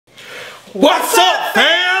What's up,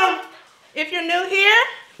 fam? If you're new here,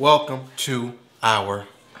 welcome to our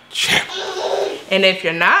channel. And if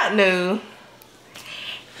you're not new,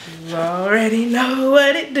 you already know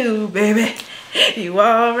what it do, baby. You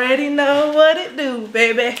already know what it do,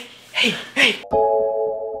 baby. Hey, hey.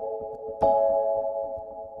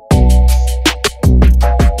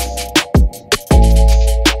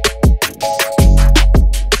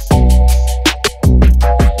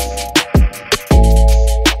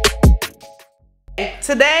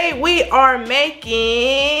 Today we are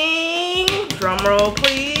making, drumroll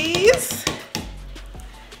please,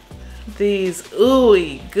 these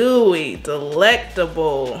ooey gooey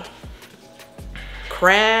delectable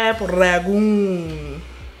crab ragoon.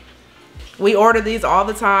 We order these all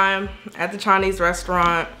the time at the Chinese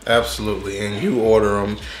restaurant. Absolutely, and you order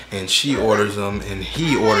them, and she orders them, and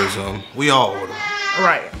he orders them. We all order them.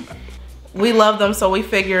 Right. We love them, so we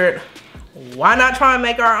figured, why not try and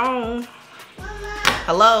make our own?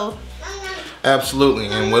 Hello. Absolutely,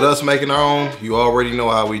 and with us making our own, you already know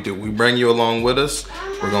how we do. We bring you along with us.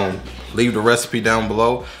 We're gonna leave the recipe down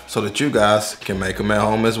below so that you guys can make them at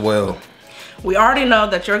home as well. We already know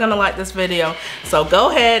that you're gonna like this video, so go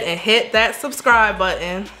ahead and hit that subscribe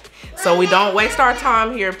button so we don't waste our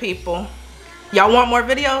time here, people. Y'all want more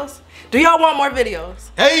videos? Do y'all want more videos?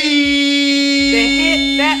 Hey! Then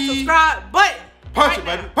hit that subscribe button. Punch it,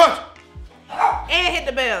 baby, punch it. And hit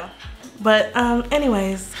the bell. But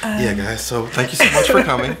anyways. Yeah, guys, so thank you so much for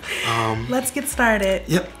coming. Let's get started.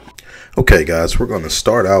 Yep. Okay, guys, we're going to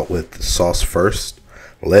start out with the sauce first.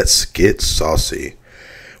 Let's get saucy.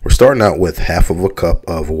 We're starting out with half of a cup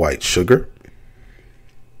of white sugar.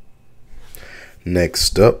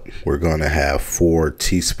 Next up, we're going to have 4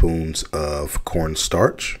 teaspoons of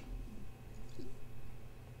cornstarch.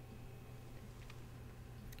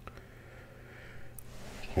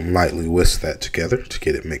 I'll lightly whisk that together to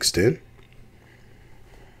get it mixed in.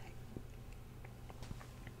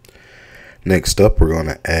 Next up, we're going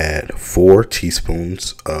to add 4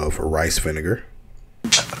 teaspoons of rice vinegar.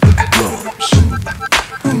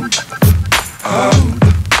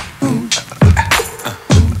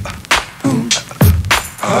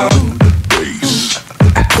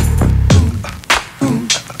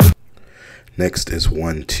 Next is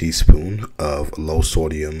 1 teaspoon of low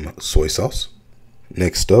sodium soy sauce.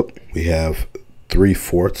 Next up, we have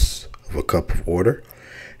 3/4 of a cup of water.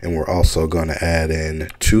 And we're also going to add in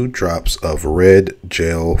 2 drops of red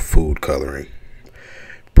gel food coloring.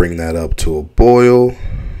 Bring that up to a boil,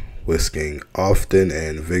 whisking often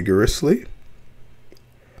and vigorously.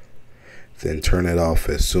 Then turn it off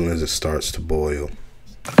as soon as it starts to boil.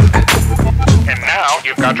 And now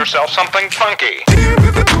you've got yourself something funky.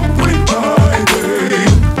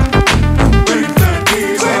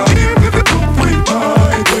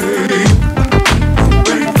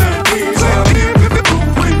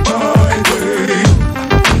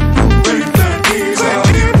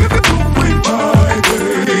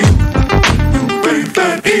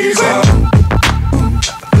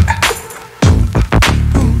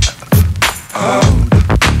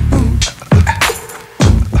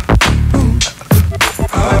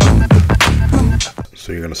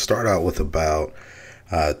 So you're going to start out with about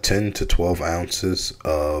 10 to 12 ounces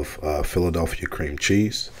of Philadelphia cream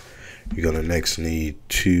cheese. You're going to next need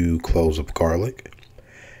 2 cloves of garlic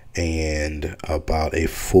and about a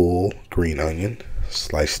full green onion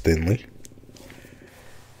sliced thinly.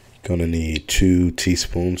 Going to need 2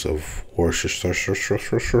 teaspoons of Worcestershire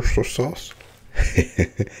sauce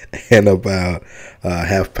and about a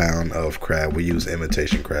 ½ pound of crab. We use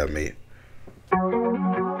imitation crab meat.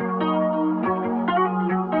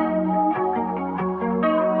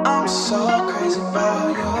 I'm so crazy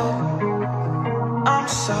about you. I'm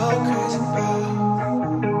so crazy about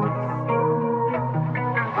you.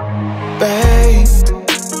 Babe,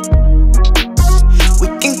 we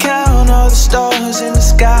can count all the stars in the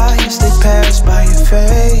sky as they pass by your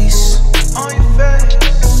face. On your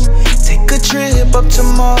face. Take a trip up to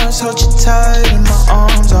Mars, hold you tight in my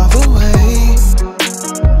arms all the way.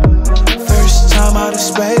 First time out of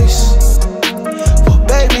space. Well,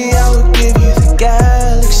 baby, I would give you the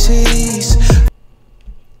galaxies.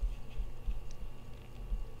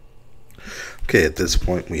 Okay, at this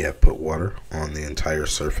point we have put water on the entire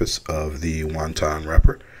surface of the wonton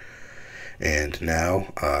wrapper. And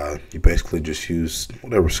now you basically just use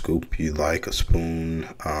whatever scoop you like, a spoon,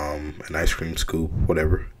 an ice cream scoop,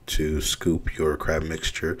 whatever, to scoop your crab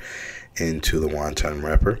mixture into the wonton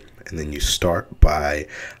wrapper. And then you start by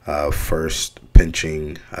first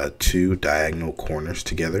pinching 2 diagonal corners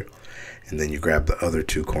together. And then you grab the other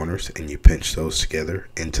 2 corners and you pinch those together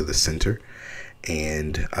into the center.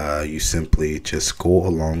 and you simply just go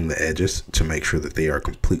along the edges to make sure that they are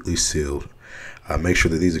completely sealed. Make sure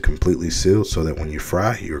that these are completely sealed so that when you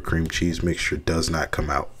fry, your cream cheese mixture does not come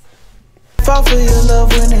out. Fall for your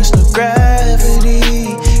love when there's no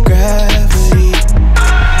gravity, gravity.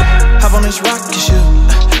 Hop on this rocket ship,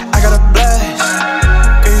 I got a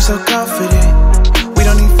blast. Girl, you're so confident. We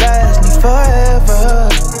don't need fast, need forever.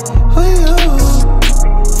 Who you?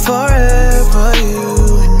 Forever,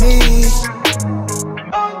 you and me.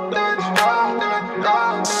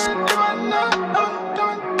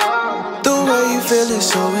 The way you feel is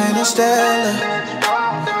so interstellar.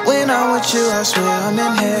 When I'm with you, I swear I'm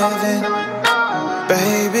in heaven,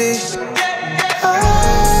 baby.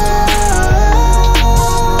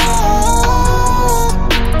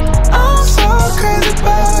 I'm so crazy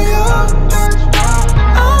about you.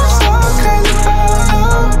 I'm so crazy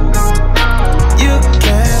about you. You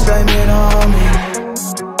can't blame it on me.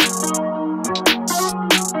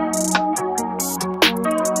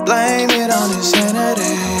 Blame it on insanity.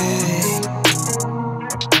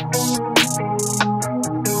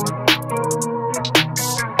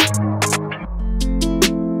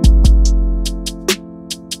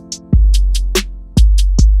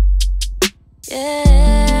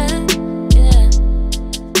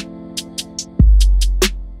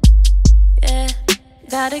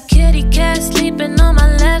 Got a kitty cat sleeping on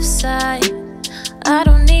my left side. I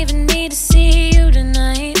don't even need to see you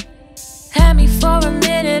tonight. Had me for a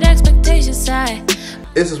minute, expectations high.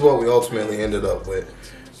 This is what we ultimately ended up with.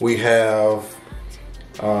 We have,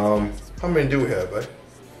 how many do we have, babe?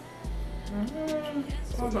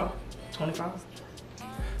 About 25.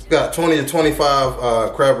 Got 20 to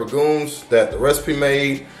 25 crab ragoons that the recipe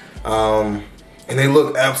made, and they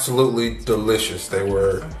look absolutely delicious. They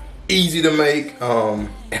were easy to make, and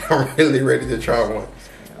I'm really ready to try one.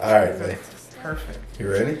 All right, babe. Perfect. You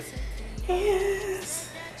ready? Yes.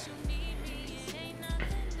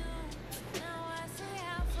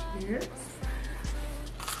 Here.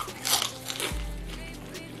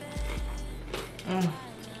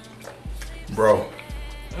 Bro.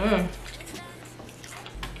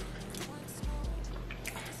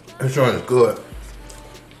 This joint is good.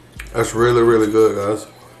 That's really, really good, guys.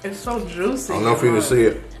 It's so juicy. I don't know if you can see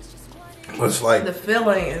it. But it's like the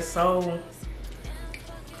filling is so,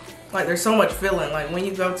 like, there's so much filling. Like when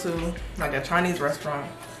you go to like a Chinese restaurant,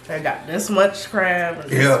 they got this much crab and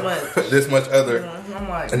this much, this much other, and I'm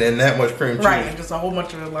like, and then that much cream cheese, right? And just a whole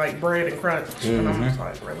bunch of like bread and crunch, and I'm just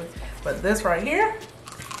like, really? But this right here,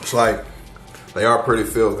 it's like they are pretty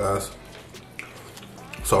filled, guys.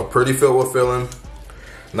 So pretty filled with filling,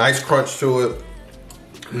 nice crunch to it,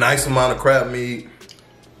 nice amount of crab meat.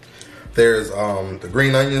 There's the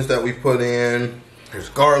green onions that we put in. There's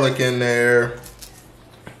garlic in there.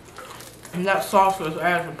 and that sauce was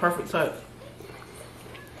adds a perfect touch.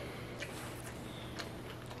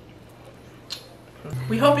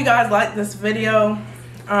 We hope you guys like this video.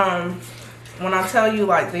 When I tell you,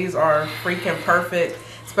 like, these are freaking perfect,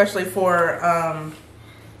 especially for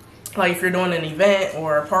like if you're doing an event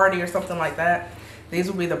or a party or something like that, these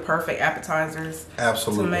will be the perfect appetizers.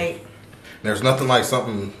 Absolutely. To make. There's nothing like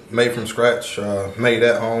something made from scratch, made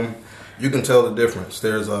at home. You can tell the difference.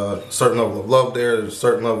 There's a certain level of love there. There's a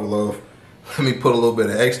certain level of, let me put a little bit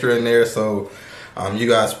of extra in there. So you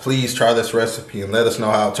guys, please try this recipe and let us know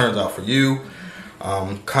how it turns out for you.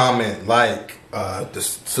 Comment, like,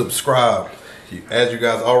 subscribe. As you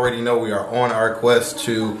guys already know, we are on our quest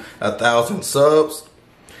to 1,000 subs.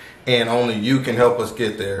 And only you can help us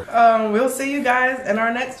get there. We'll see you guys in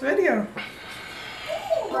our next video.